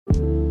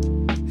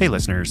Hey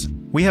listeners,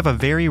 we have a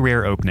very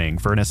rare opening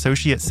for an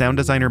associate sound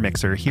designer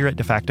mixer here at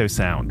DeFacto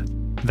Sound.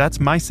 That's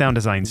my sound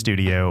design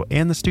studio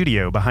and the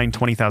studio behind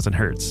 20,000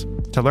 Hertz.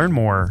 To learn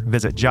more,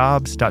 visit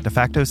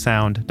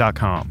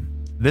jobs.defactosound.com.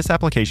 This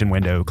application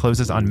window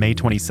closes on May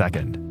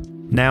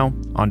 22nd. Now,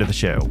 onto the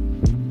show.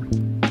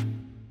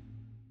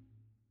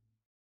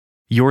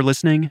 You're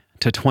listening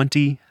to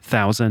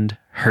 20,000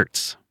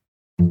 Hertz.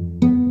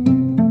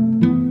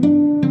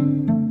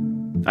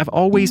 I've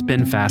always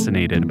been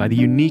fascinated by the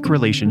unique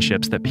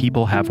relationships that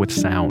people have with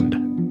sound.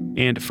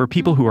 And for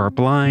people who are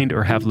blind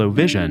or have low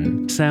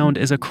vision, sound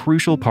is a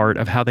crucial part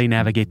of how they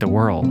navigate the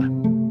world.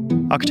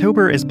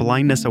 October is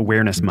Blindness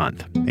Awareness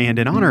Month, and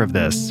in honor of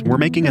this, we're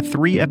making a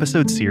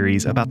 3-episode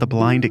series about the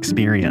blind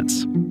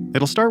experience.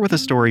 It'll start with a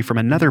story from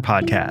another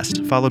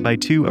podcast, followed by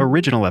 2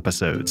 original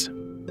episodes.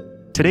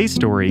 Today's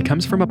story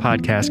comes from a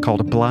podcast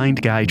called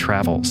Blind Guy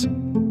Travels.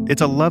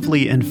 It's a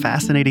lovely and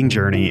fascinating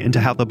journey into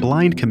how the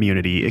blind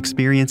community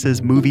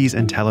experiences movies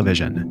and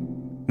television.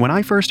 When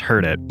I first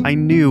heard it, I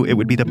knew it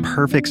would be the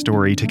perfect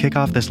story to kick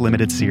off this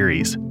limited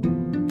series.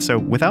 So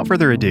without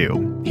further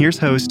ado, here's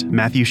host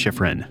Matthew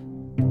Schifrin.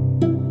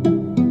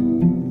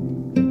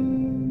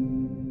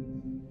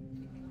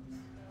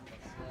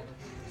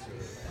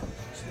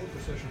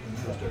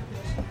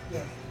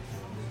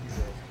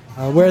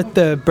 We're at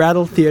the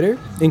Brattle Theatre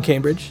in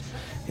Cambridge,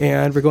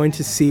 and we're going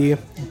to see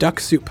Duck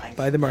Soup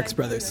by the Marx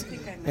Brothers.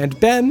 And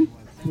Ben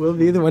will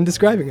be the one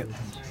describing it.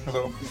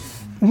 Hello.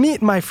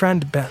 Meet my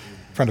friend Ben.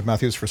 Friend of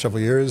Matthew's for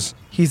several years.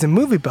 He's a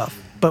movie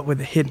buff, but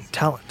with a hidden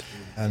talent.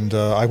 And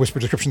I whisper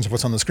descriptions of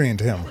what's on the screen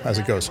to him as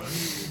it goes.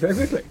 Very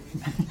quickly.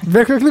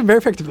 Very quickly, very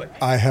effectively.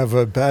 I have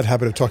a bad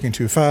habit of talking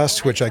too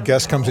fast, which I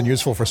guess comes in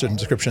useful for certain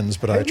descriptions,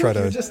 but I try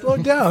to... You just slow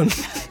down.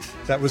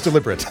 That was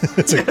deliberate.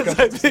 It's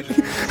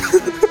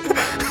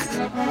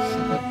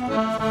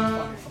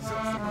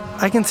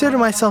I consider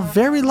myself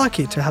very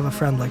lucky to have a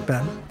friend like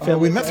Ben.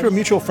 We met through a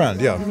mutual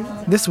friend, yeah.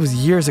 This was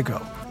years ago,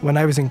 when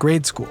I was in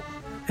grade school,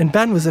 and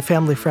Ben was a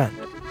family friend,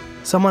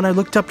 someone I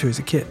looked up to as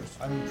a kid.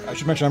 I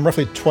should mention I'm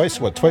roughly twice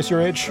your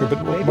age? Or a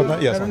bit more than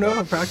that? Yeah, I don't know,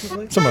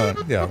 approximately. Somewhere,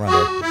 yeah, around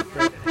there.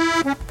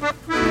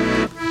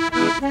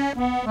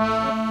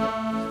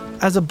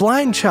 As a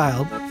blind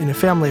child in a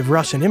family of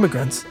Russian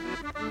immigrants,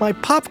 my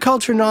pop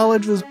culture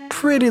knowledge was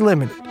pretty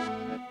limited.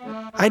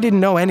 I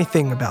didn't know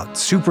anything about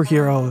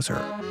superheroes or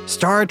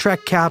Star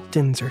Trek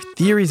captains or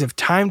theories of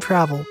time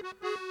travel,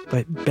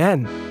 but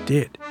Ben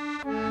did.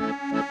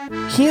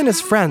 He and his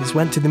friends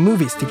went to the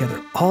movies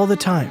together all the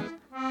time,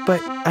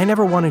 but I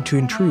never wanted to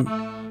intrude.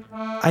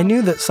 I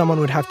knew that someone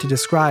would have to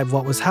describe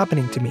what was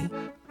happening to me,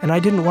 and I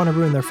didn't want to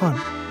ruin their fun.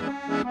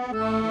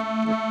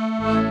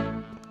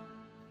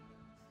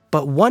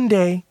 But one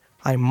day,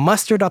 I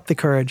mustered up the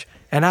courage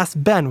and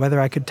asked Ben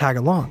whether I could tag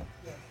along.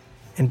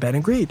 And Ben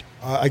agreed.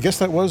 I guess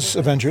that was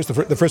Avengers,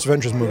 the first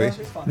Avengers movie.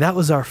 That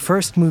was our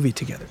first movie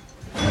together.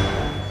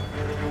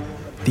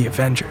 The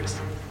Avengers.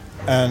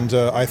 And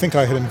I think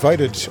I had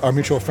invited our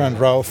mutual friend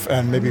Ralph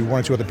and maybe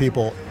 1 or 2 other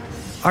people.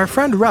 Our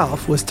friend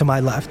Ralph was to my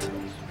left,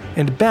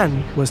 and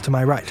Ben was to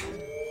my right.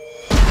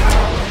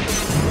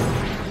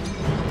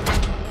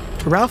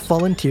 Ralph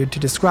volunteered to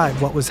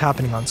describe what was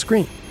happening on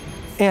screen.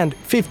 And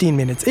 15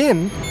 minutes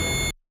in,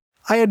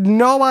 I had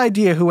no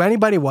idea who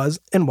anybody was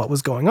and what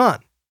was going on.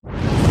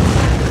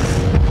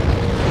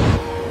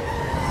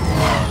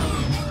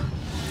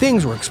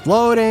 Things were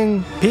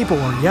exploding, people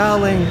were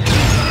yelling.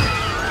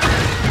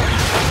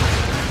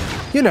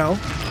 You know,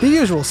 the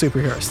usual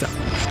superhero stuff.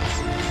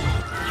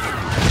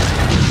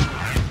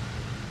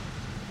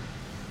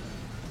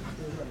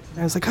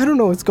 I was like, I don't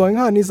know what's going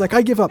on. He's like,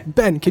 I give up.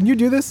 Ben, can you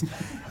do this?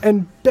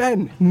 And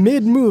Ben,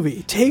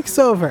 mid-movie, takes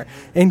over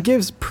and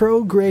gives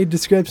pro-grade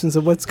descriptions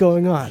of what's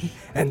going on.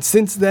 And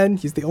since then,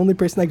 he's the only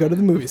person I go to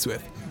the movies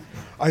with.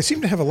 I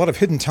seem to have a lot of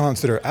hidden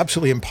talents that are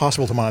absolutely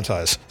impossible to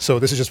monetize, so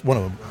this is just one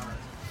of them.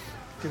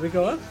 Did we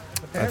go up?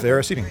 There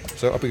are seating,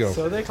 so up we go.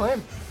 So they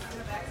claim.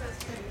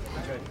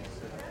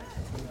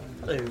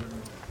 Hello.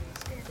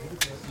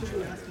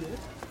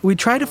 We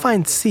try to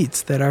find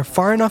seats that are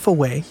far enough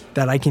away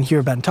that I can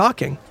hear Ben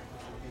talking,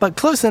 but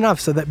close enough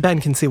so that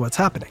Ben can see what's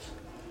happening.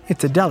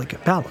 It's a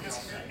delicate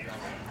balance.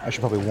 I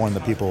should probably warn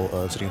the people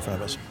sitting in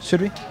front of us.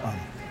 Should we?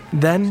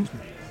 Then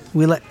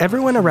we let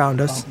everyone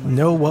around us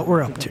know what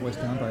we're up to.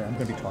 I'm going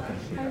to be talking.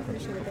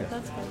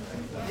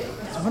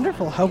 It's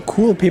wonderful how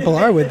cool people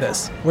are with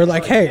this. We're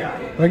like, hey,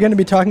 we're going to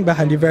be talking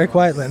behind you very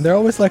quietly. And they're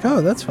always like,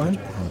 oh, that's fine.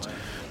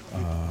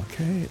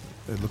 Okay,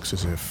 it looks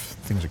as if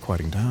things are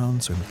quieting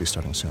down, so we'll be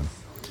starting soon.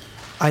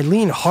 I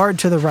lean hard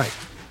to the right,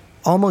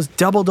 almost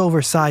doubled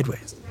over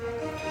sideways,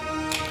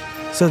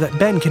 so that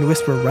Ben can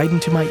whisper right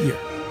into my ear.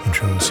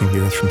 Intro, seeing the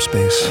Earth from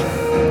space.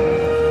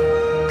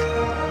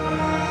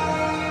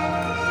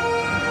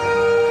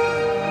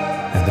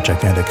 And the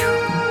gigantic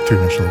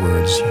three-dimensional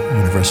words,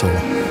 universal,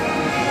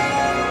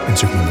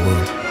 encircling the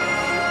world.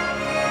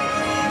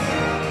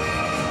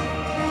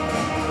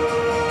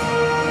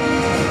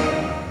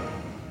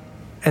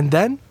 And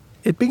then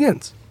it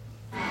begins.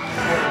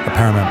 A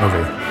Paramount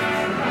movie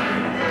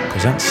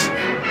presents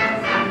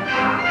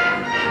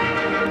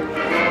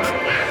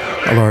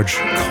a large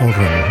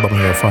cauldron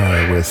bubbling over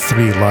fire with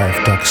 3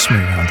 live ducks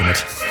swimming around in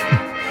it.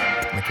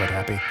 Got me quite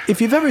happy.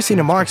 If you've ever seen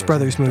a Marx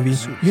Brothers movie,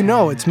 you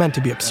know it's meant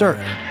to be absurd.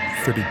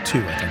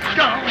 32, I think.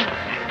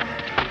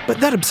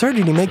 But that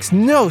absurdity makes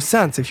no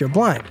sense if you're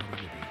blind.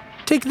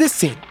 Take this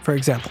scene, for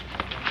example.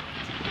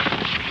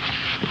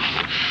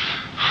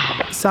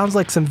 Sounds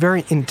like some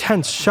very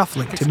intense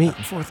shuffling to me. Back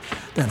and forth.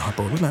 Then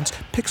Harpo relents,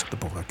 picks up the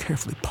bowler,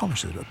 carefully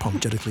polishes it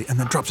apologetically, and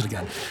then drops it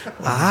again.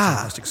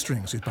 Elastic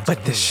strings.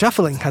 But the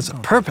shuffling has a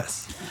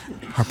purpose.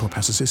 Harpo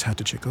passes his hat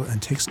to Chico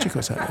and takes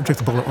Chico's hat and takes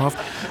the bowler off.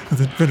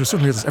 The vendor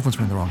suddenly realizes everyone's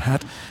wearing the wrong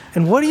hat.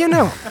 And what do you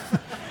know?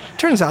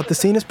 Turns out the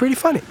scene is pretty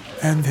funny.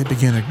 And they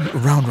begin a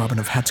round robin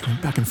of hats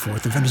going back and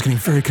forth. The vendor's getting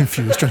very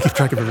confused, trying to keep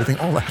track of everything.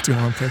 All the hats going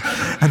on place.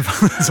 And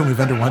finally, this only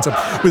vendor winds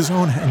up with his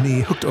own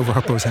knee hooked over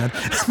Harpo's head.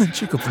 And then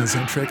Chico plays the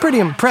same trick. Pretty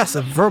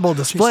impressive verbal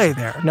display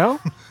there, no?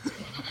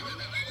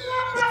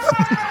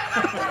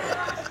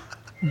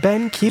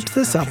 Ben keeps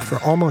this up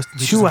for almost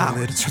 2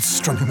 hours. It starts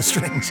strumming the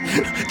strings.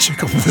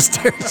 Chico from the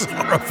stairs,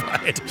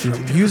 horrified. Through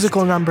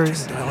musical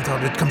numbers.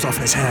 It comes off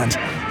in his hand.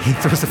 He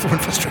throws the floor in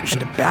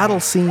frustration. And a battle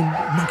scene.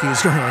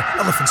 Monkeys,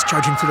 elephants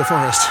charging through the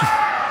forest.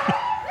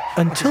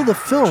 Until the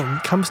film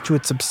comes to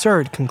its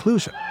absurd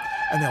conclusion.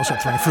 And they all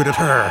start throwing fruit at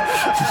her.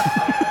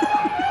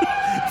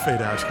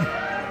 Fade out.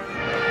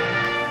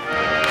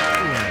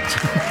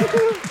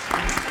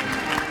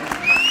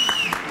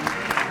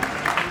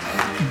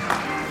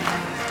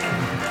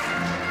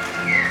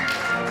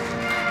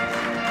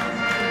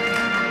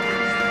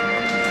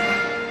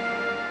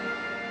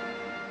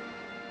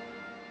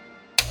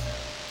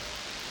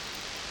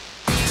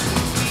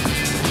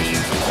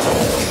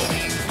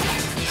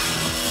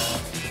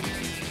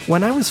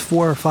 When I was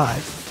 4 or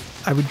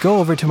 5, I would go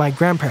over to my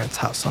grandparents'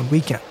 house on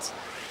weekends,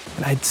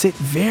 and I'd sit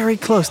very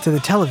close to the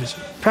television,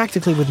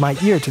 practically with my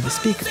ear to the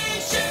speaker.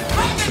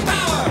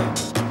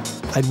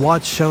 I'd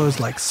watch shows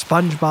like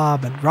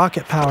SpongeBob and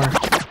Rocket Power.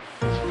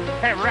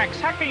 Hey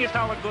Rex, how can you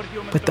tell a good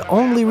human? But the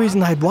only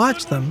reason I'd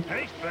watch them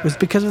was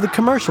because of the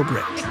commercial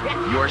breaks.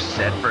 You're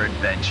set for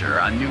adventure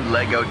on new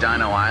Lego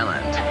Dino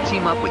Island.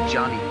 Team up with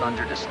Johnny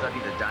Thunder to study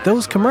the dinosaurs.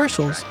 Those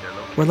commercials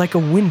were like a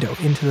window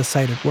into the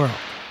sighted world.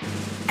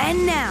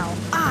 And now,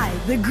 I,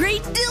 the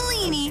great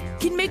Delaney,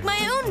 can make my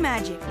own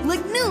magic,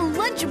 like new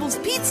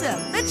Lunchables pizza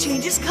that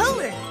changes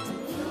color.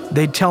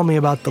 They'd tell me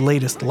about the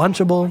latest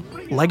Lunchable,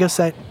 Lego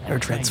set, or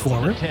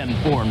Transformer.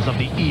 10 forms of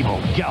the evil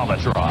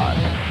Galvatron.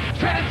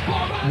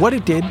 Transformer! What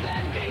it did,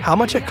 how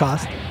much it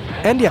cost,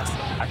 and yes,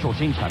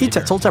 each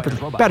set sold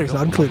separately, batteries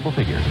not included.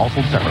 Figures all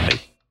sold separately.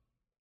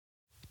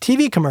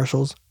 TV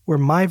commercials were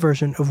my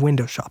version of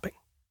window shopping.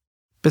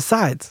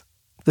 Besides,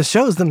 the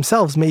shows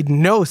themselves made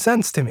no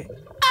sense to me.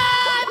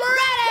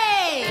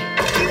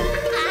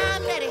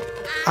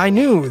 I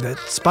knew that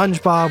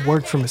SpongeBob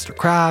worked for Mr.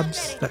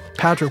 Krabs, that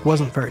Patrick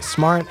wasn't very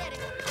smart,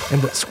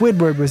 and that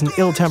Squidward was an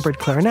ill-tempered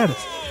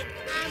clarinetist.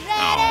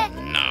 Oh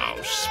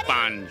no,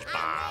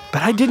 SpongeBob.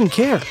 But I didn't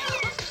care,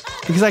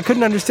 because I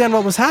couldn't understand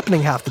what was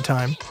happening half the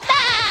time.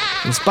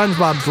 And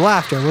SpongeBob's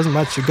laughter wasn't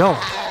much to go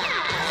on.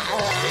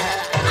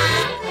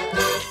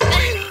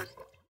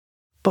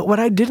 But what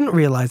I didn't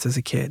realize as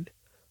a kid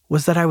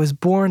was that I was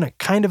born at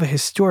kind of a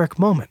historic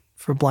moment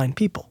for blind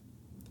people.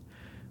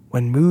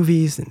 When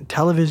movies and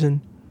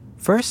television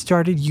first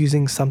started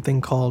using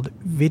something called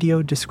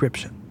video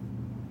description.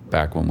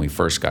 Back when we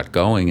first got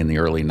going in the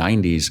early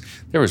 90s,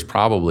 there was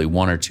probably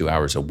 1 or 2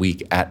 hours a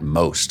week at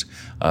most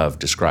of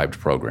described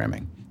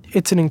programming.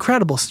 It's an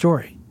incredible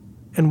story,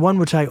 and one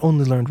which I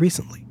only learned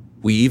recently.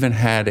 We even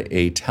had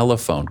a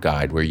telephone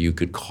guide where you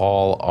could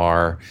call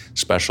our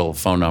special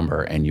phone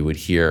number and you would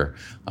hear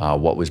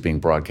what was being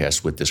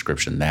broadcast with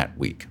description that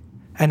week.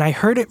 And I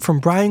heard it from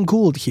Brian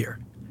Gould here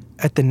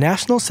at the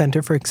National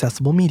Center for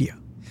Accessible Media.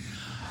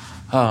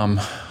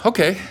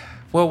 Okay.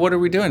 Well, what are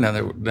we doing now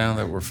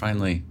that we're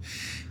finally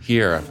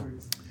here?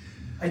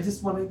 I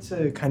just wanted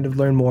to kind of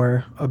learn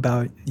more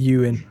about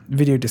you and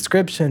video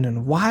description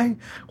and why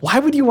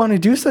would you want to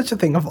do such a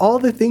thing? Of all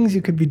the things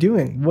you could be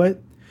doing,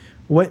 what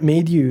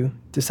made you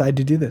decide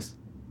to do this?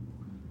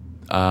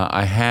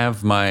 I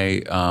have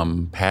my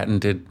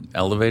patented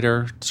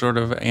elevator sort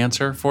of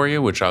answer for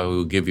you, which I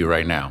will give you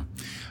right now.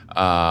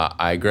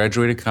 I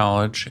graduated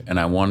college and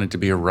I wanted to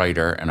be a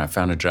writer, and I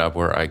found a job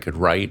where I could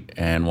write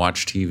and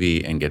watch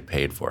TV and get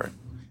paid for it.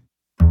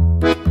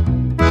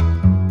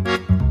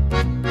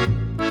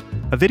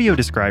 A video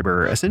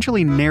describer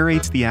essentially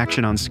narrates the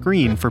action on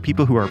screen for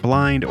people who are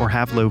blind or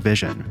have low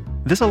vision.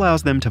 This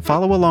allows them to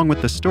follow along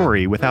with the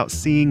story without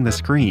seeing the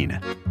screen.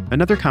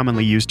 Another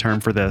commonly used term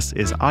for this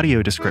is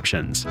audio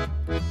descriptions.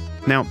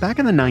 Now, back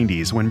in the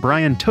 90s, when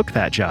Brian took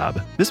that job,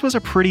 this was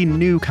a pretty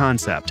new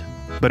concept.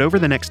 But over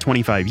the next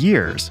 25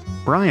 years,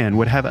 Brian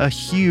would have a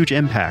huge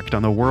impact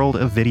on the world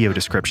of video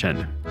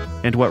description.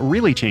 And what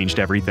really changed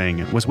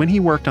everything was when he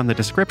worked on the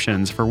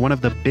descriptions for one of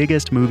the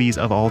biggest movies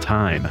of all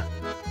time.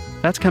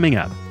 That's coming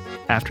up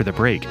after the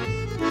break.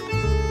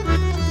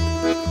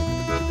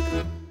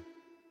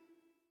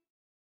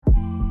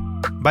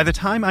 By the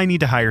time I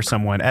need to hire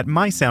someone at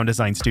my sound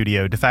design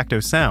studio,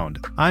 DeFacto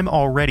Sound, I'm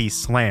already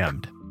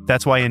slammed.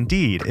 That's why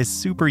Indeed is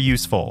super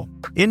useful.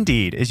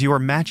 Indeed is your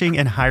matching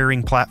and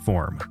hiring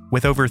platform.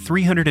 With over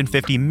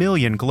 350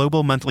 million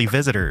global monthly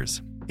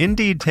visitors,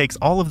 Indeed takes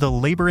all of the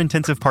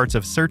labor-intensive parts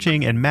of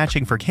searching and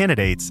matching for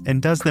candidates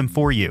and does them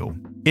for you.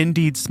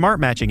 Indeed's Smart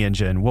Matching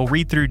engine will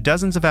read through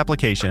dozens of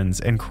applications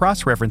and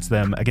cross-reference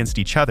them against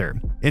each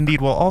other.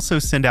 Indeed will also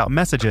send out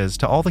messages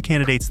to all the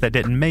candidates that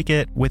didn't make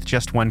it with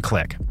just one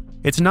click.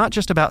 It's not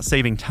just about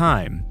saving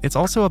time, it's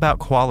also about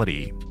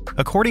quality.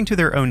 According to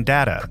their own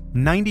data,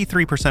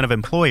 93% of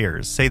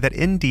employers say that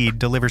Indeed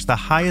delivers the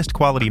highest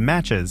quality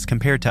matches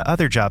compared to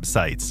other job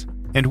sites.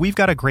 And we've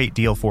got a great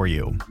deal for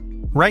you.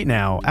 Right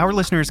now, our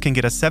listeners can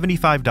get a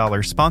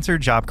 $75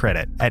 sponsored job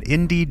credit at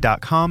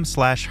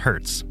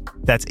Indeed.com/Hertz.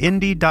 That's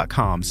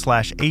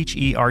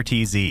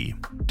Indeed.com/HERTZ.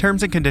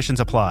 Terms and conditions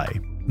apply.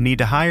 Need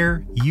to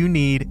hire? You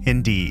need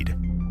Indeed.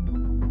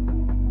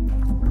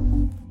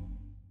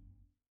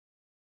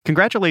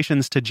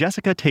 Congratulations to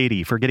Jessica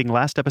Tatey for getting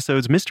last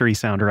episode's mystery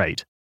sound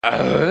right.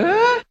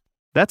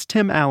 That's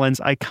Tim Allen's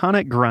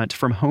iconic grunt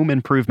from Home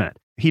Improvement.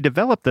 He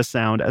developed the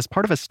sound as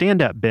part of a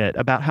stand-up bit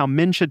about how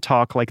men should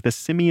talk like the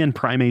simian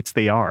primates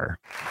they are.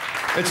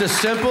 It's a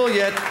simple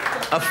yet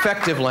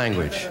effective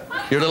language.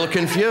 You're a little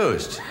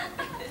confused.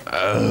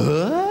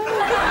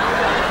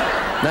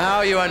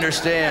 Now you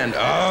understand.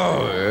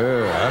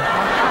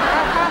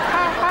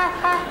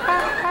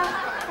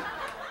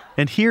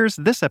 And here's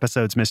this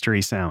episode's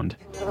mystery sound.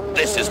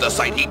 This is the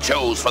site he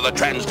chose for the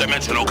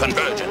transdimensional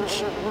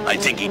convergence. I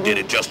think he did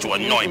it just to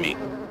annoy me.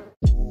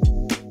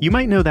 You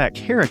might know that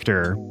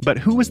character, but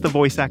who was the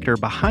voice actor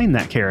behind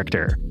that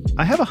character?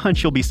 I have a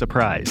hunch you'll be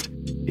surprised.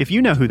 If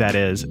you know who that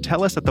is,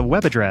 tell us at the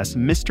web address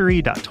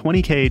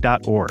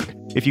mystery.20k.org.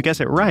 If you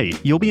guess it right,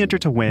 you'll be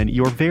entered to win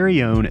your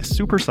very own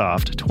super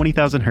soft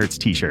 20,000 Hertz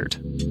t-shirt.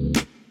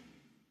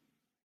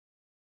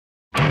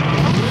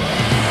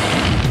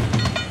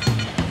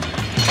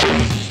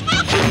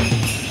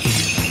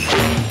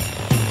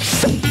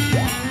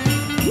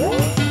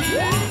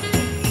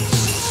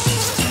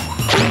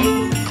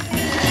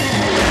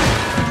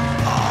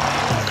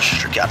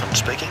 Captain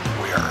speaking.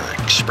 We are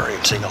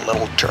experiencing a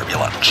little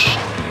turbulence.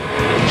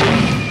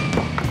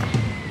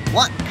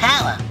 What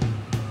power?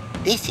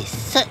 This is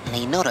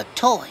certainly not a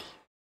toy.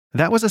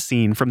 That was a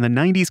scene from the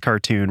 90s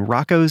cartoon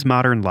Rocko's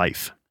Modern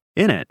Life.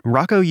 In it,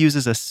 Rocko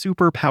uses a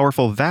super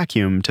powerful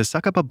vacuum to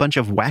suck up a bunch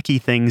of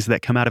wacky things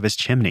that come out of his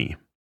chimney.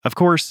 Of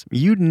course,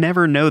 you'd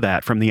never know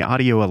that from the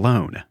audio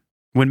alone.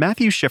 When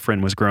Matthew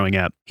Schifrin was growing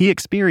up, he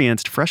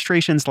experienced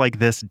frustrations like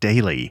this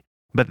daily.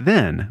 But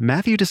then,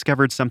 Matthew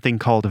discovered something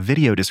called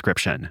video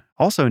description,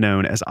 also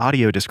known as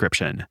audio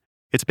description.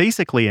 It's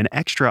basically an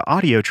extra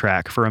audio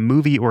track for a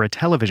movie or a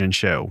television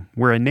show,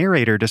 where a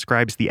narrator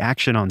describes the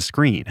action on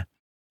screen.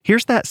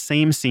 Here's that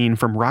same scene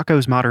from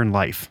Rocko's Modern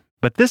Life,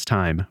 but this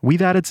time,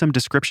 we've added some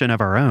description of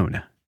our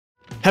own.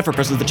 Heifer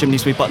presses the chimney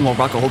sweep button while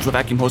Rocko holds the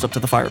vacuum hose up to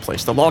the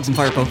fireplace. The logs and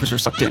fire pokers are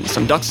sucked in.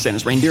 Some ducks,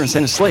 Santa's reindeer, and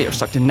Santa's sleigh are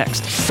sucked in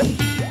next.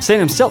 Santa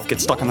himself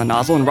gets stuck on the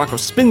nozzle, and Rocko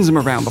spins him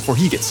around before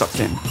he gets sucked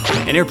in.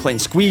 An airplane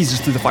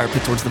squeezes through the fire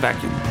pit towards the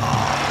vacuum.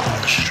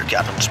 This is your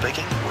captain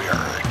speaking. We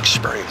are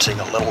experiencing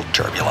a little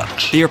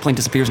turbulence. The airplane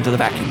disappears into the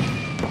vacuum.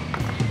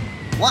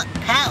 What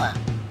power?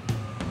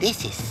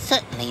 This is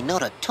certainly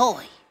not a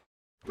toy.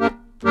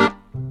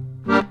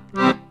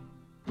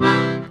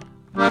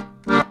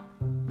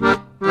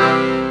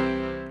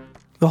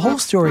 The whole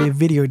story of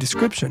video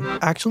description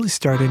actually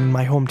started in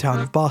my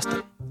hometown of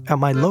Boston, at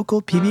my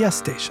local PBS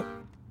station.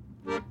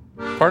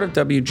 Part of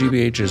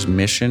WGBH's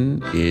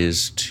mission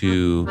is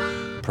to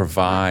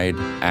provide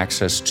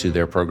access to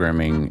their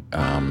programming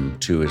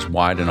to as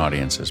wide an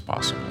audience as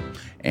possible.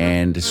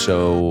 And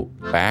so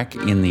back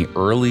in the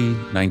early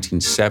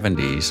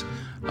 1970s,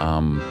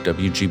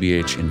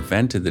 WGBH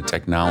invented the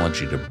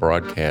technology to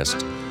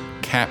broadcast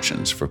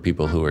captions for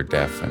people who are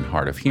deaf and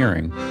hard of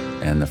hearing.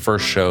 And the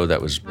first show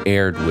that was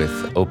aired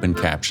with open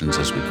captions,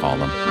 as we call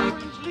them,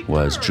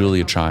 was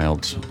Julia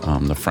Child's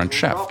The French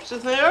Chef. Lobster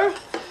there.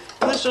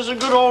 And this is a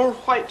good old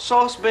white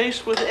sauce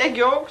base with egg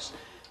yolks.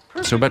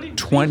 So about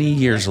 20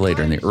 years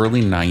later, in the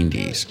early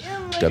 90s,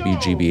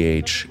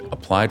 WGBH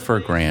applied for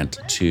a grant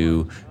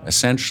to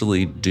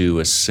essentially do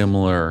a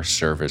similar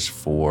service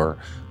for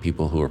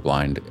people who are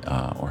blind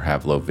or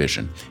have low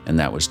vision, and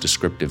that was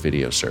descriptive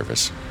video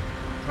service.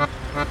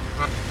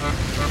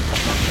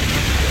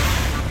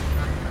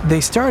 They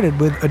started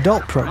with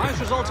adult programs. Nice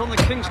results on the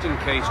Kingston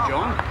case,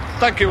 John.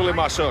 Thank you, Willie,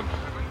 my son.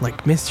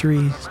 Like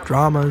mysteries,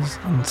 dramas,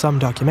 and some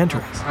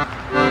documentaries.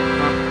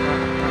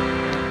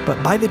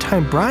 But by the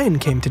time Brian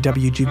came to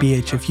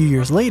WGBH a few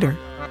years later,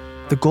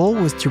 the goal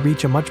was to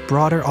reach a much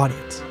broader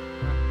audience,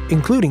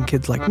 including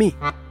kids like me.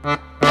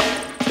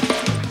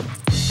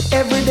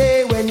 Every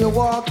day when you're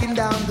walking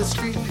down the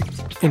street.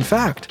 In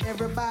fact,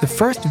 the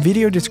first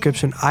video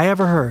description I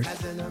ever heard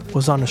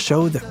was on a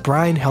show that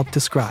Brian helped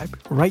describe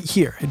right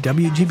here at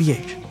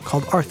WGBH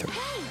called Arthur.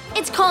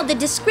 It's called the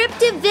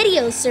Descriptive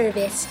Video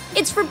Service.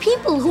 It's for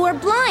people who are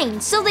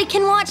blind so they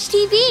can watch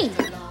TV.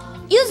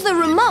 Use the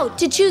remote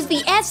to choose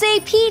the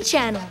SAP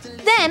channel.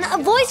 Then a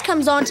voice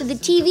comes onto the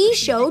TV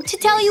show to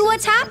tell you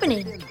what's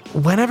happening.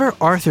 Whenever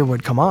Arthur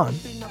would come on,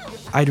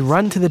 I'd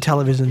run to the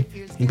television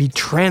and be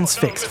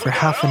transfixed for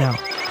half an hour.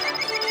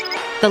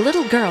 The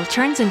little girl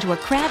turns into a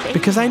crab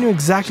because I knew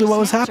exactly what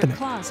was happening.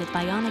 Claws at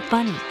Bionic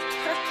Bunny.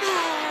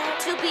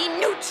 To be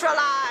neutralized.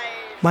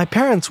 My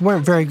parents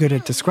weren't very good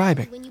at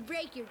describing,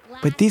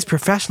 but these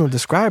professional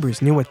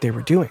describers knew what they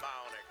were doing.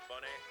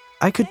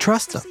 I could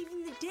trust them.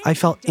 I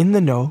felt in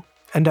the know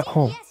and at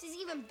home,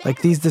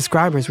 like these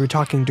describers were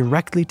talking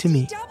directly to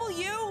me.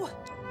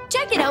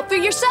 Check it out for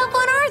yourself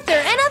on Arthur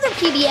and other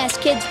PBS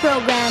Kids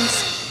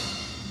programs.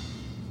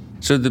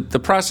 So the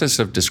process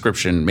of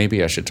description,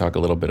 maybe I should talk a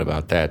little bit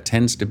about that,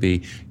 tends to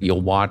be you'll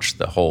watch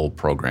the whole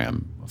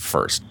program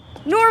first.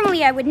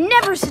 Normally I would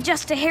never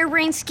suggest a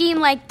harebrained scheme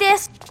like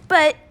this,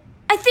 but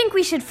I think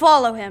we should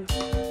follow him.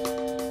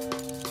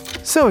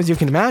 So as you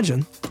can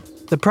imagine,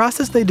 the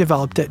process they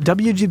developed at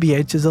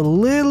WGBH is a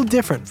little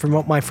different from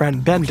what my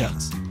friend Ben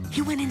does.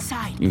 He went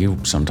inside. You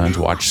sometimes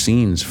watch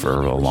scenes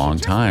for a long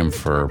time,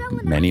 for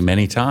many,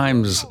 many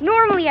times.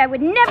 Normally I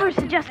would never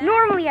suggest,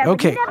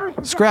 Okay,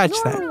 scratch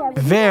that.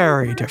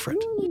 Very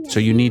different. So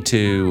you need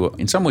to,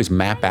 in some ways,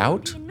 map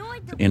out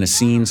in a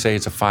scene, say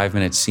it's a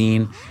 5-minute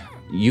scene.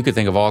 You could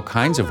think of all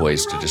kinds of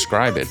ways to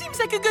describe it. Seems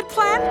like a good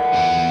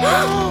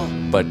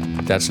plan. But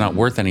that's not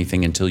worth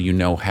anything until you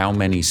know how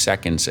many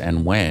seconds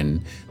and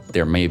when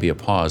there may be a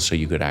pause so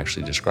you could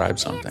actually describe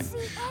something.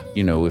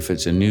 You know, if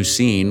it's a new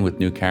scene with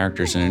new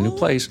characters in a new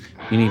place,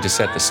 you need to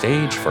set the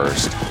stage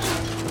first.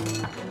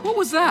 What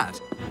was that?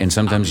 And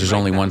sometimes there's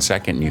only 1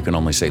 second and you can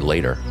only say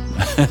later.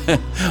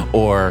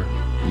 Or,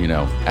 you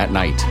know, at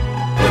night.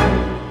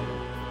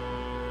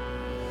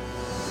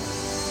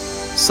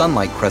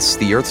 Sunlight crests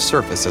the Earth's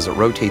surface as it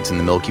rotates in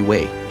the Milky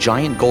Way.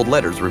 Giant gold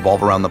letters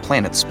revolve around the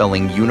planet,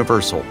 spelling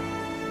universal.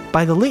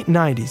 By the late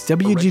 90s,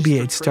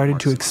 WGBH started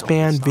to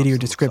expand video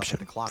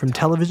description from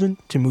television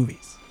to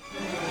movies.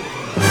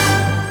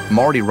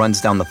 Marty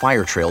runs down the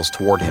fire trails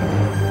toward him.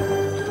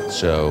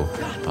 So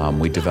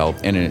we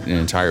developed an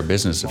entire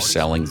business of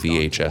selling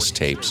VHS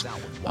tapes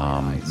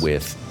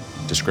with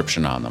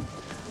description on them.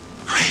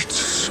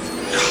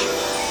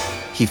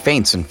 He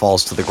faints and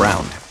falls to the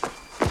ground.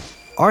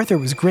 Arthur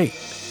was great,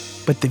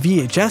 but the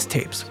VHS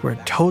tapes were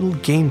a total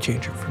game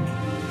changer for me.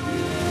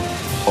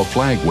 A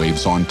flag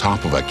waves on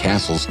top of a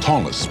castle's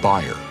tallest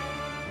spire.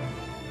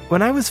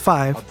 When I was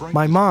 5,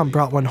 my mom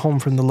brought one home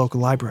from the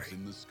local library.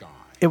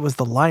 It was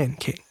The Lion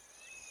King.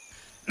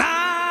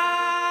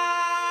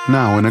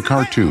 Now, in a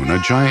cartoon, a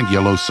giant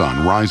yellow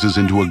sun rises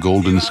into a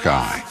golden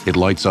sky. It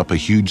lights up a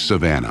huge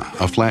savanna,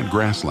 a flat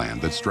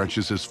grassland that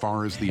stretches as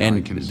far as the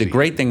eye can see. The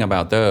great thing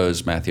about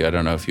those, Matthew, I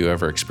don't know if you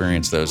ever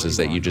experienced those, is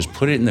that you just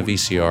put it in the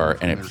VCR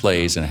and it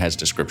plays and it has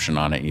description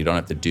on it and you don't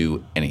have to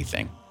do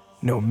anything.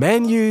 No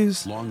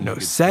menus, no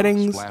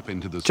settings,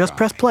 just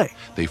press play.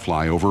 They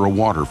fly over a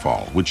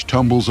waterfall, which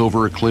tumbles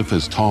over a cliff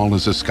as tall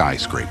as a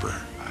skyscraper.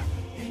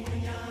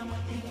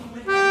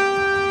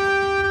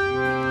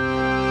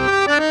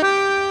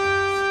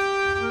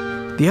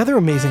 The other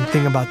amazing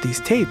thing about these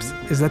tapes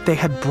is that they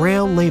had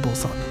Braille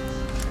labels on them.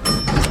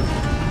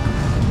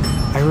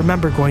 I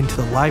remember going to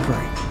the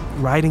library,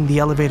 riding the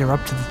elevator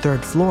up to the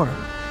 3rd floor,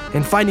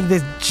 and finding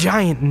this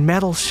giant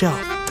metal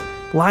shelf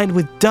lined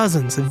with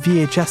dozens of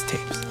VHS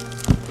tapes.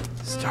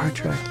 Star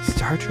Trek,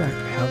 How to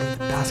the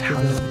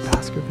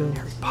Baskerville,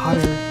 Harry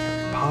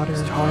Potter,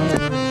 Star Wars,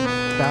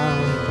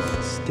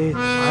 Bound, Stitch,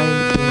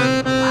 Lion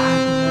King,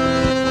 Aladdin.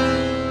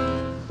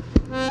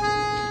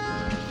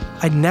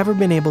 I'd never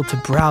been able to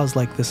browse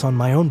like this on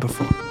my own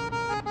before.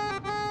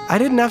 I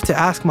didn't have to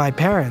ask my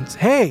parents,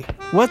 hey,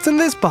 what's in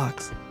this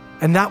box?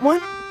 And that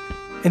one?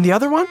 And the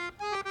other one?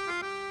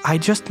 I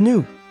just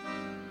knew.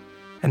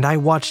 And I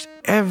watched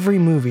every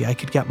movie I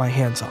could get my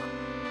hands on.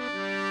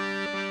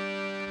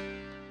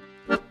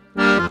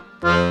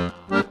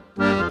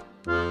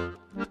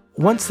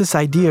 Once this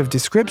idea of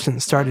description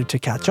started to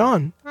catch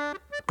on,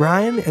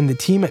 Brian and the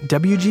team at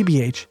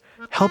WGBH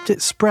helped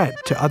it spread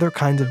to other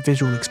kinds of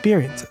visual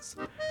experiences,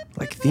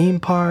 like theme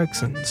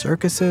parks and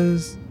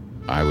circuses.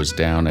 I was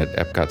down at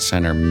Epcot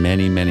Center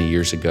many, many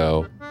years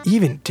ago.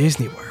 Even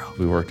Disney World.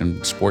 We worked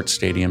in sports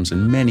stadiums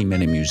and many,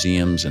 many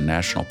museums and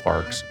national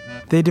parks.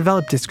 They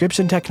developed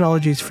description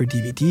technologies for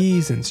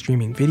DVDs and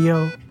streaming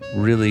video.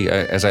 Really,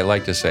 as I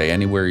like to say,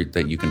 anywhere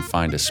that you can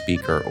find a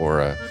speaker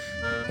or a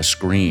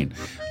screen,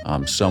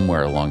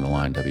 somewhere along the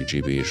line,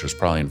 WGBH was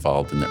probably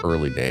involved in the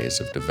early days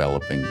of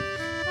developing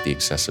the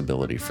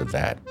accessibility for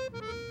that.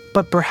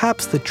 But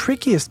perhaps the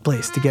trickiest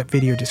place to get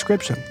video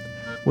description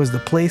was the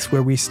place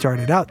where we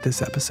started out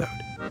this episode.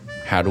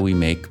 How do we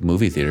make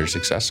movie theaters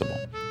accessible?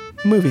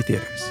 Movie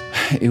theaters.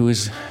 It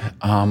was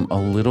a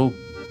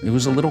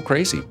little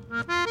crazy.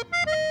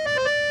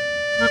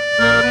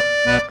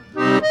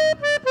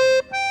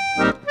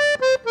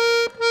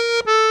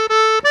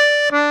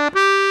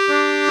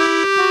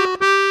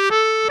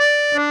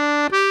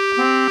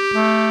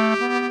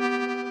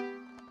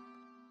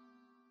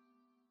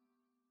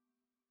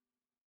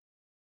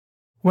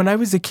 When I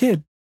was a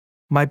kid,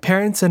 my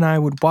parents and I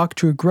would walk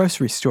to a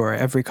grocery store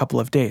every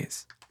couple of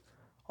days.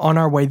 On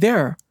our way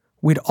there,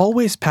 we'd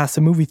always pass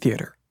a movie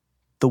theater,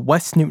 the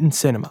West Newton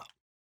Cinema.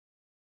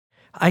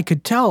 I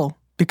could tell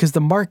because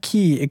the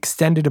marquee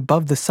extended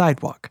above the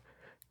sidewalk,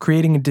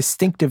 creating a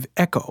distinctive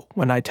echo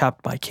when I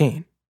tapped my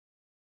cane.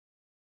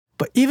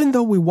 But even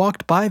though we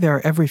walked by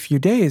there every few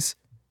days,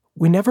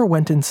 we never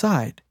went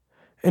inside,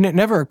 and it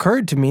never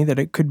occurred to me that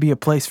it could be a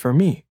place for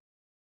me.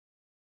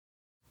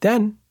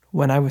 Then,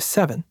 when I was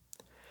 7,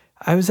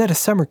 I was at a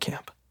summer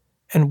camp,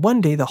 and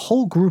one day the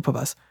whole group of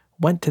us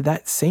went to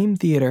that same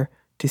theater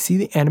to see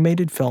the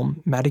animated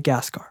film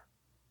Madagascar.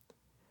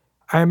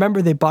 I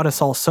remember they bought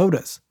us all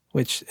sodas,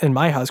 which in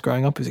my house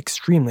growing up was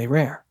extremely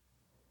rare.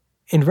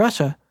 In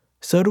Russia,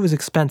 soda was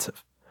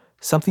expensive,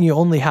 something you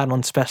only had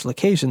on special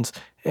occasions,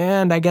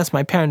 and I guess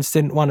my parents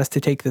didn't want us to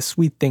take the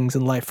sweet things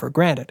in life for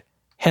granted,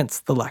 hence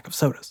the lack of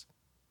sodas.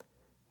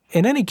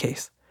 In any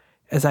case,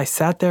 as I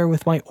sat there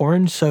with my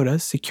orange soda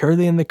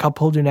securely in the cup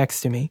holder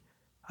next to me,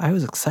 I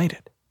was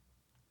excited.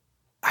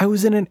 I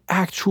was in an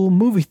actual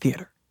movie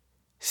theater,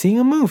 seeing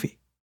a movie.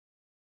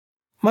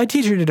 My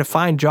teacher did a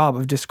fine job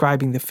of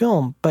describing the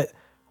film, but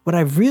what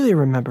I really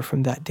remember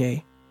from that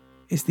day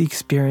is the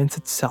experience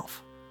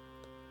itself.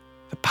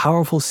 The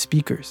powerful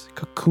speakers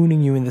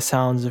cocooning you in the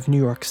sounds of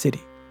New York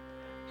City,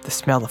 the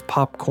smell of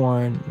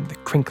popcorn, and the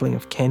crinkling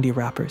of candy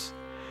wrappers,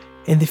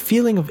 and the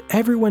feeling of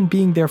everyone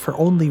being there for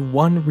only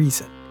one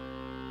reason,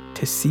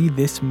 to see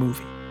this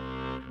movie.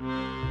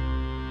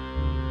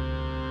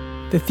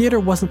 The theater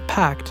wasn't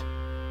packed,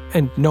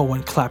 and no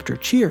one clapped or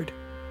cheered,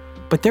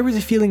 but there was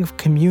a feeling of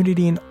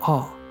community and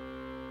awe,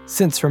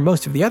 since for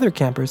most of the other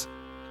campers,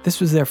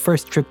 this was their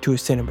first trip to a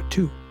cinema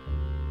too.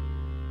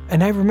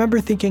 And I remember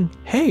thinking,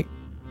 hey,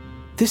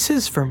 this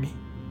is for me.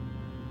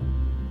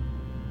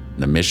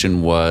 The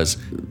mission was,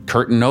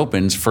 curtain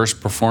opens,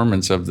 first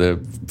performance of the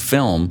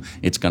film,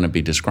 it's going to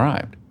be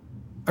described.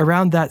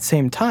 Around that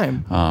same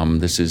time,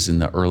 this is in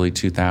the early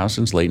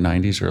 2000s, late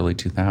 90s, early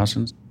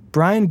 2000s.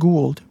 Brian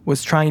Gould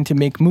was trying to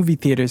make movie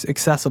theaters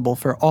accessible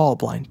for all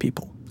blind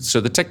people. So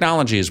the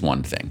technology is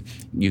one thing.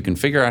 You can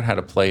figure out how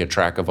to play a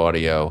track of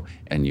audio,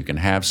 and you can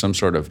have some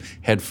sort of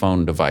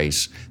headphone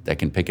device that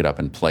can pick it up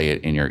and play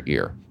it in your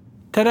ear.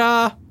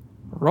 Ta-da!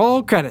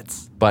 Roll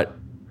credits. But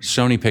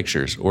Sony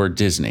Pictures or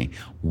Disney,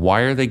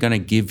 why are they going to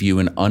give you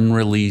an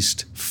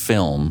unreleased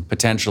film,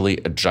 potentially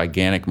a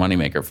gigantic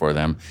moneymaker for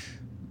them,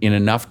 in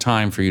enough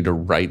time for you to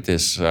write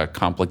this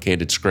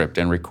complicated script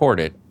and record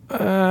it?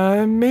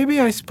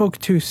 Maybe I spoke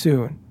too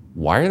soon.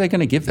 Why are they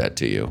going to give that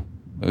to you?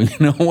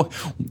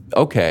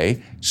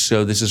 Okay,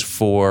 so this is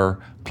for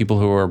people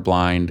who are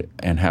blind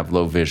and have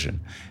low vision.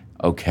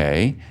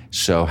 Okay,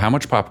 so how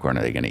much popcorn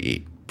are they going to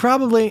eat?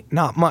 Probably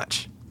not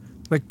much.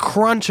 The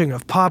crunching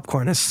of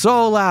popcorn is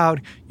so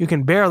loud, you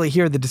can barely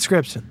hear the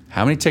description.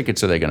 How many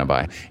tickets are they going to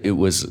buy? It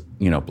was,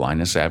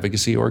 blindness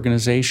advocacy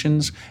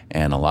organizations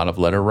and a lot of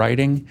letter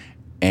writing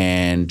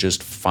and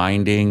just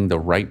finding the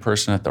right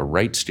person at the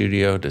right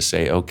studio to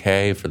say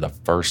okay for the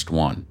first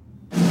one.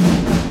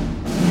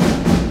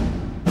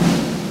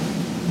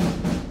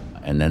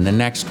 And then the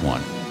next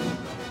one.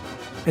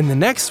 And the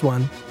next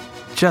one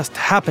just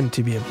happened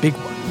to be a big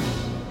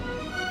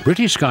one.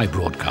 British Sky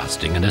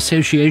Broadcasting, in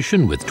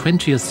association with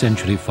 20th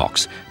Century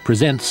Fox,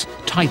 presents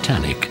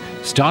Titanic,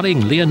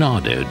 starring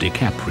Leonardo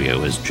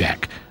DiCaprio as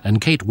Jack and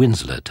Kate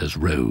Winslet as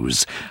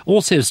Rose,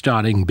 also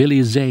starring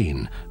Billy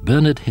Zane,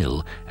 Bernard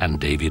Hill, and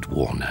David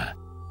Warner.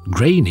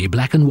 Grainy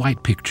black and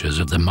white pictures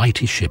of the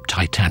mighty ship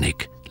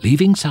Titanic,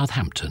 leaving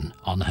Southampton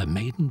on her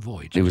maiden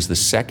voyage. It was the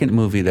second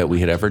movie that we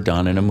had ever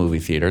done in a movie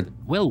theater.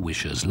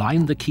 Well-wishers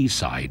lined the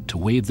quayside to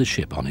wave the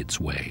ship on its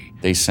way.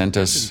 They sent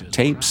us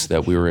tapes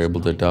that we were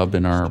able to dub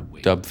in our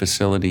dub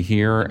facility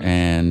here,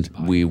 and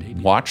we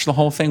watched the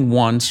whole thing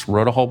once,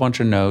 wrote a whole bunch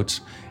of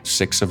notes,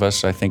 6 of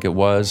us, I think it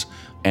was,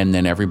 and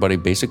then everybody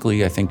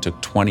basically, I think,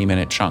 took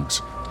 20-minute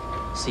chunks.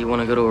 So you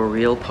want to go to a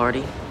real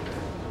party?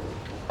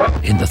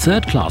 In the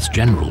third-class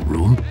general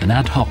room, an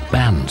ad hoc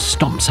band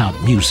stomps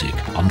out music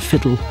on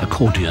fiddle,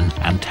 accordion,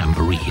 and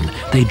tambourine.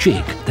 They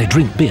jig, they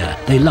drink beer,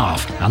 they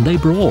laugh, and they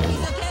brawl.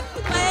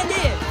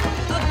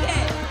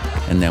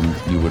 And then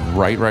you would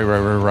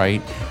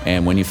write,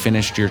 and when you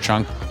finished your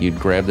chunk, you'd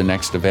grab the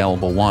next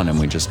available one, and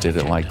we just did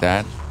it like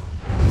that.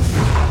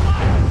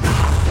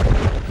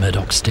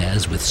 Murdoch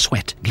stares with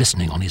sweat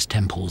glistening on his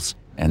temples.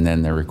 And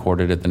then they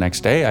recorded it the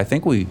next day. I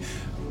think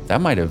that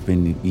might have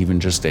been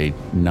even just a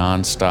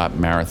non-stop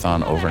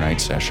marathon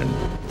overnight session.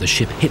 The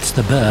ship hits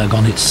the berg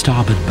on its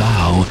starboard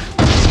bow.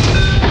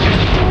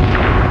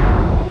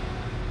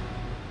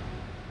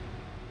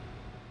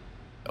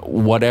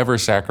 Whatever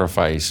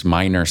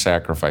minor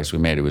sacrifice we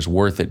made, it was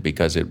worth it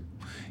because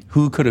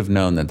who could have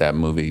known that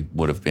movie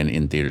would have been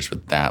in theaters for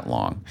that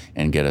long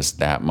and get us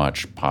that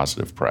much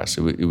positive press?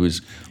 It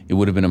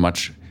would have been a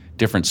much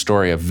different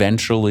story.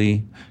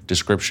 Eventually,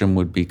 description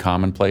would be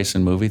commonplace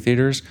in movie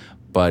theaters,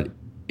 but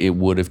it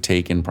would have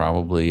taken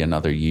probably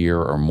another year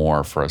or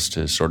more for us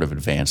to sort of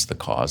advance the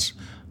cause.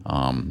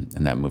 And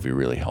that movie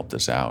really helped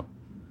us out.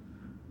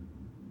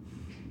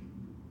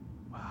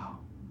 Wow.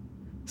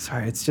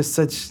 Sorry, it's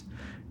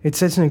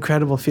such an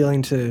incredible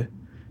feeling to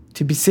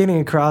to be sitting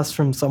across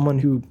from someone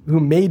who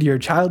made your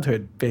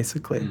childhood,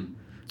 basically.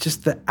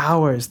 Just the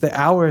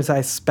hours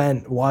I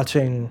spent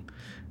watching,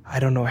 I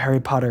don't know, Harry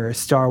Potter or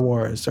Star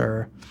Wars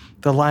or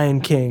The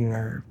Lion King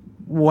or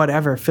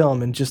whatever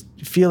film, and just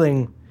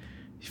feeling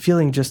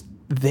just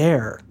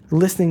there,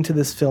 listening to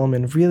this film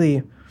and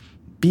really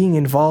being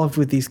involved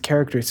with these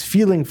characters,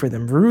 feeling for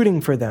them,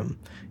 rooting for them,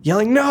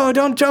 yelling, "No,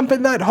 don't jump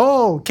in that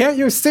hole. Can't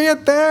you see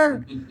it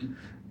there?"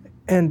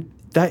 And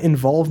that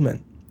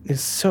involvement is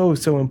so,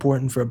 so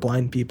important for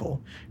blind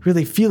people.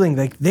 Really feeling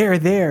like they're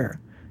there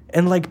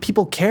and like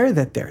people care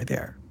that they're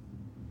there.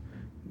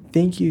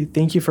 Thank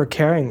you for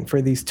caring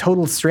for these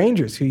total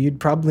strangers who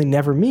you'd probably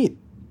never meet.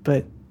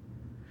 But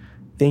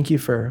thank you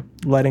for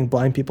letting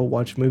blind people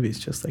watch movies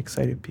just like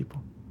sighted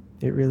people.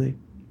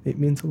 It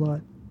means a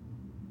lot.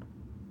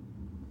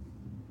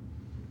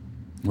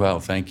 Well,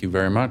 thank you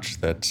very much.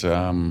 That's,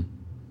 I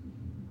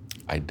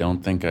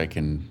don't think I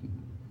can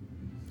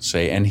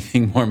say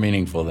anything more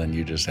meaningful than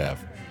you just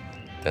have.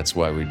 That's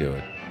why we do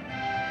it.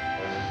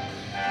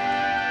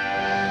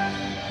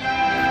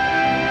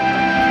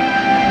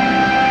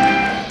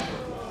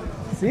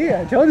 See,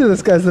 I told you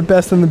this guy's the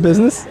best in the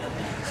business.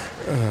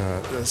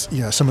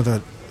 Some of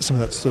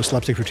those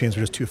slapstick routines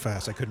were just too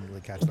fast. I couldn't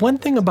really catch them. One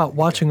thing about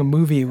watching a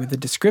movie with a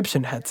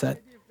description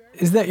headset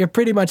is that you're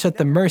pretty much at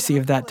the mercy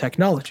of that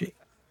technology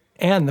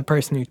and the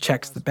person who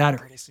checks the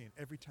batteries.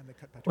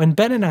 When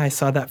Ben and I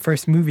saw that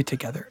first movie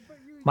together,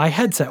 my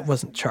headset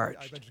wasn't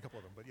charged.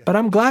 But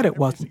I'm glad it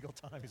wasn't,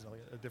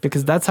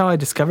 because that's how I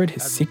discovered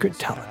his secret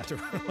talent.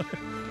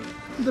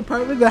 The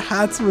part with the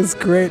hats was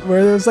great, where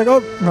it was like,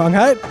 oh, wrong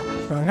hat.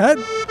 A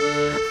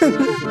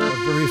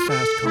very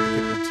fast,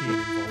 complicated routine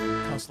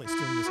involving constantly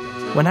stealing this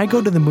guy. When I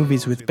go to the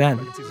movies with Ben,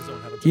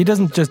 he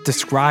doesn't just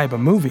describe a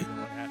movie,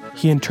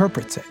 he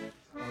interprets it.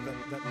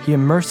 He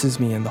immerses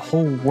me in the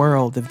whole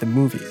world of the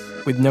movie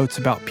with notes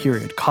about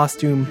period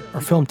costume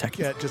or film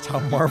technique. Yeah, just how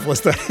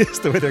marvelous that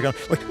is, the way they're going,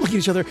 like, look at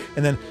each other,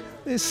 and then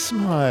they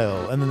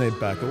smile, and then they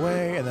back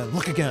away, and then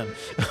look again.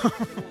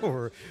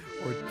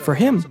 For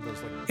him,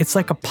 it's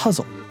like a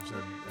puzzle,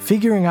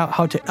 figuring out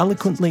how to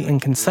eloquently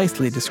and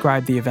concisely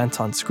describe the events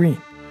on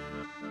screen.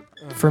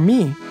 For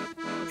me,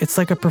 it's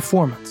like a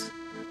performance,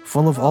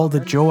 full of all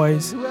the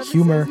joys,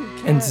 humor,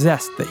 and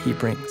zest that he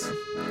brings.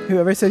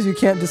 Whoever says you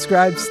can't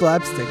describe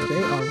slapstick,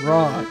 they are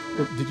wrong.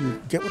 Did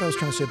you get what I was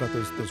trying to say about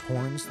those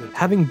horns?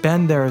 Having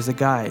Ben there as a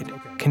guide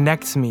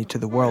connects me to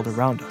the world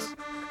around us.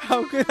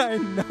 How could I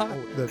not?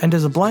 And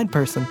as a blind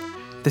person,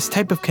 this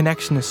type of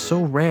connection is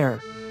so rare,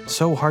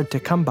 so hard to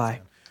come by,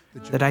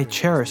 that I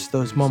cherish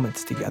those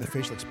moments together.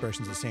 Facial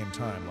expressions at the same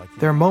time.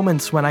 There are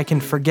moments when I can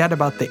forget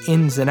about the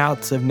ins and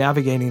outs of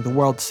navigating the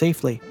world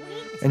safely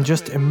and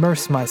just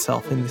immerse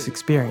myself in this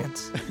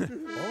experience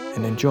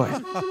and enjoy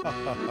it.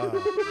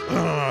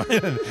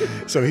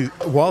 So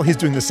while he's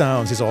doing the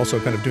sounds, he's also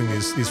kind of doing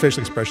these facial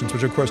expressions,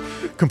 which are, of course,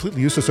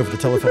 completely useless over the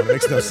telephone. It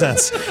makes no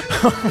sense.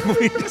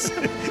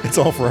 It's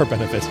all for our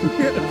benefit.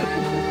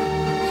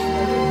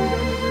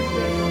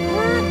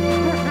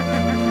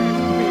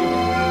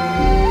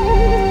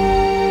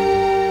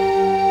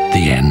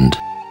 The end.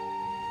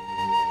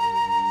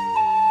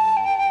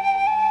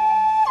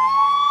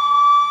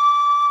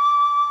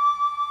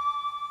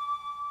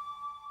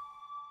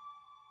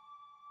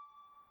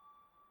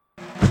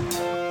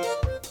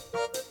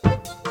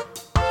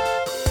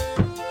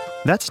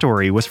 That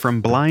story was from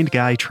Blind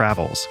Guy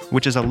Travels,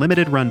 which is a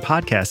limited-run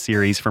podcast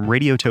series from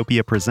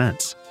Radiotopia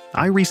Presents.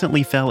 I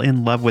recently fell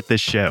in love with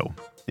this show.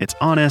 It's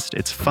honest,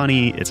 it's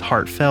funny, it's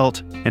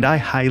heartfelt, and I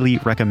highly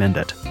recommend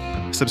it.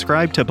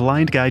 Subscribe to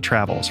Blind Guy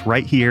Travels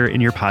right here in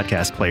your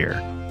podcast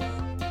player.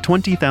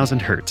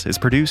 20,000 Hertz is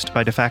produced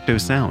by DeFacto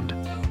Sound.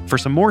 For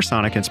some more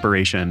sonic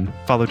inspiration,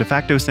 follow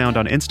DeFacto Sound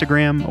on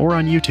Instagram or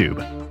on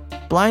YouTube.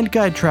 Blind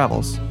Guy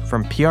Travels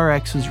from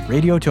PRX's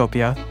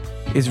Radiotopia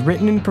is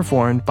written and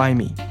performed by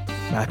me,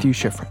 Matthew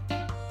Schifrin.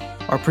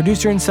 Our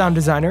producer and sound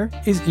designer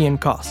is Ian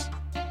Koss.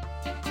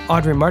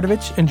 Audrey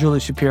Martovich and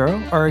Julie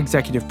Shapiro are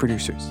executive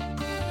producers.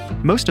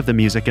 Most of the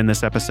music in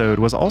this episode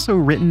was also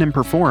written and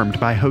performed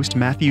by host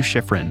Matthew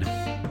Schifrin.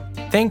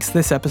 Thanks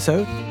this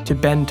episode to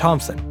Ben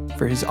Thompson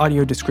for his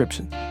audio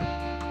description.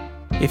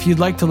 If you'd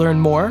like to learn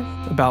more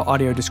about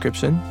audio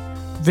description,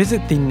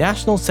 visit the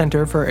National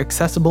Center for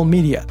Accessible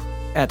Media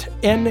at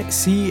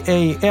ncam.org.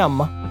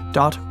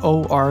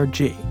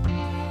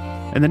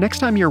 And the next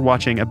time you're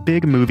watching a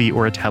big movie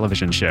or a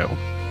television show,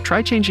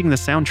 try changing the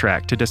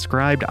soundtrack to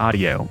described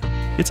audio.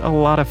 It's a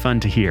lot of fun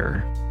to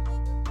hear.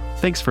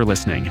 Thanks for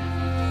listening.